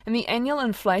And the annual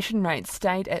inflation rate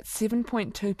stayed at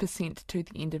 7.2% to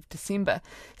the end of December.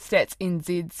 Stats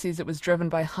NZ says it was driven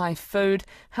by high food,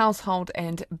 household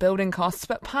and building costs,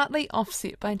 but partly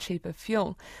offset by cheaper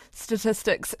fuel.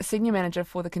 Statistics Senior Manager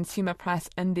for the Consumer Price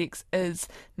Index is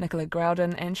Nicola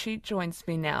Growden, and she joins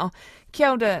me now. Kia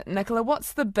ora, Nicola,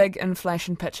 what's the big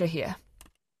inflation picture here?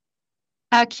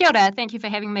 Kia ora, thank you for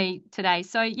having me today.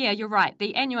 So yeah, you're right.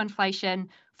 The annual inflation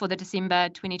for the December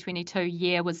 2022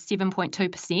 year was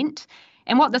 7.2%.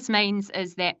 And what this means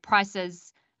is that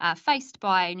prices faced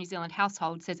by New Zealand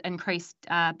households has increased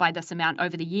by this amount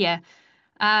over the year.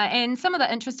 And some of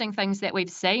the interesting things that we've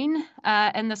seen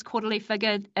in this quarterly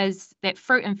figure is that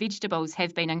fruit and vegetables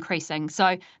have been increasing.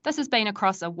 So this has been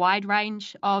across a wide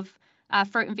range of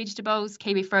fruit and vegetables: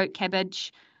 kiwi fruit,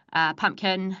 cabbage,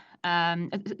 pumpkin,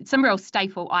 some real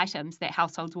staple items that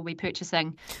households will be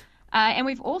purchasing. And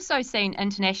we've also seen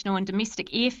international and domestic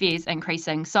airfares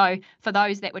increasing. So for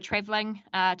those that were travelling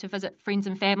to visit friends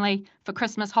and family for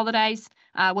Christmas holidays,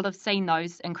 will have seen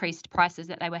those increased prices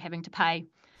that they were having to pay.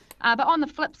 But on the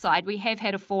flip side, we have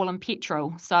had a fall in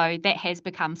petrol, so that has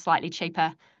become slightly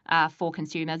cheaper for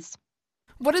consumers.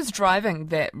 What is driving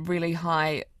that really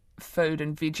high food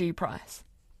and veggie price?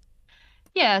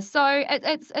 Yeah, so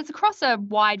it's across a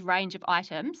wide range of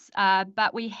items,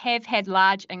 but we have had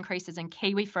large increases in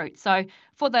kiwi fruit. So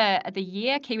for the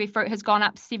year, kiwi fruit has gone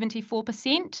up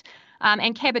 74%,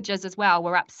 and cabbages as well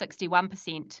were up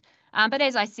 61%. But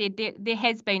as I said, there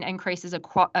has been increases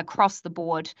across the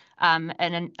board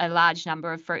in a large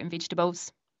number of fruit and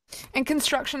vegetables. And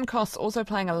construction costs also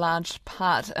playing a large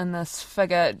part in this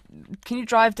figure. Can you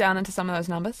drive down into some of those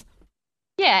numbers?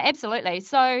 Yeah, absolutely.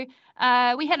 So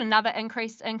we had another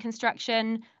increase in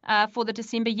construction for the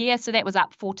December year, so that was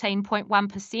up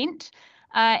 14.1%.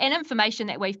 And information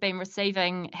that we've been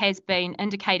receiving has been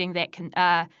indicating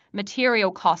that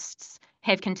material costs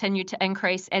have continued to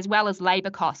increase, as well as labour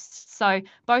costs. So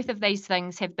both of these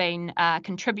things have been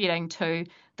contributing to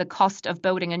the cost of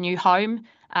building a new home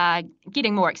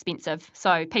getting more expensive.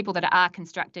 So people that are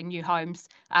constructing new homes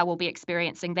will be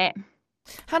experiencing that.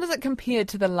 How does it compare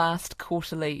to the last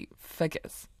quarterly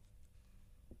figures?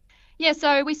 Yeah,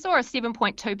 so we saw a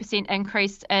 7.2%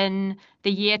 increase in the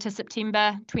year to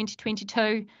September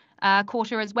 2022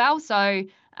 quarter as well. So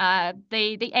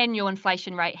the annual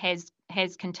inflation rate has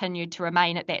continued to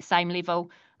remain at that same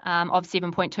level of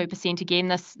 7.2% again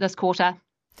this quarter.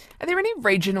 Are there any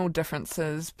regional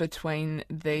differences between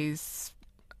these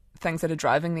things that are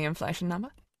driving the inflation number?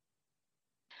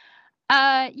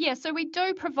 Yeah, so we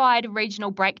do provide a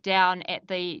regional breakdown at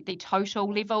the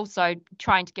total level, so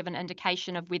trying to give an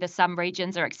indication of whether some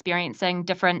regions are experiencing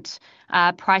different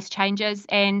price changes.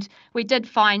 And we did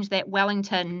find that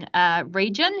Wellington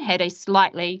region had a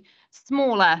slightly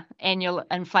smaller annual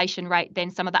inflation rate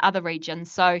than some of the other regions.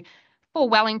 So for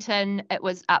Wellington, it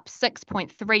was up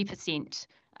 6.3%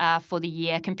 for the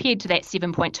year, compared to that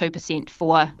 7.2%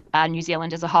 for New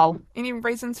Zealand as a whole. Any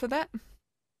reasons for that?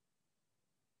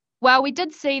 Well, we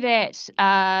did see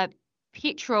that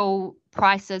petrol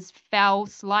prices fell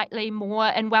slightly more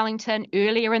in Wellington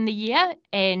earlier in the year,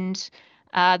 and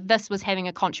this was having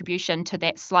a contribution to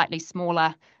that slightly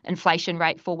smaller inflation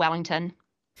rate for Wellington.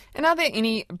 And are there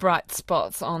any bright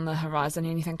spots on the horizon?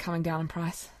 Anything coming down in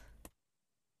price?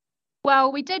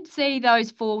 Well, we did see those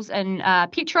falls in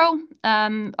petrol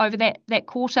over that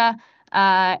quarter,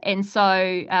 and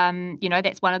so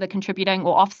that's one of the contributing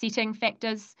or offsetting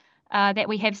factors that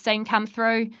we have seen come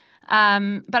through.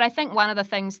 But I think one of the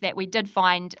things that we did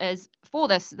find is for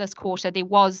this quarter, it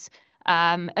was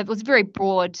very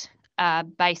broad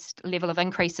based level of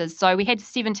increases. So we had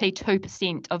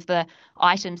 72% of the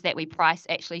items that we price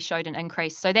actually showed an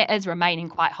increase. So that is remaining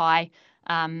quite high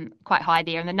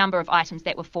there. And the number of items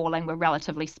that were falling were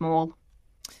relatively small.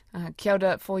 Kia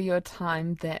ora for your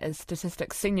time. That is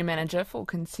Statistics Senior Manager for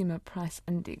Consumer Price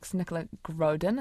Index, Nicola Growden.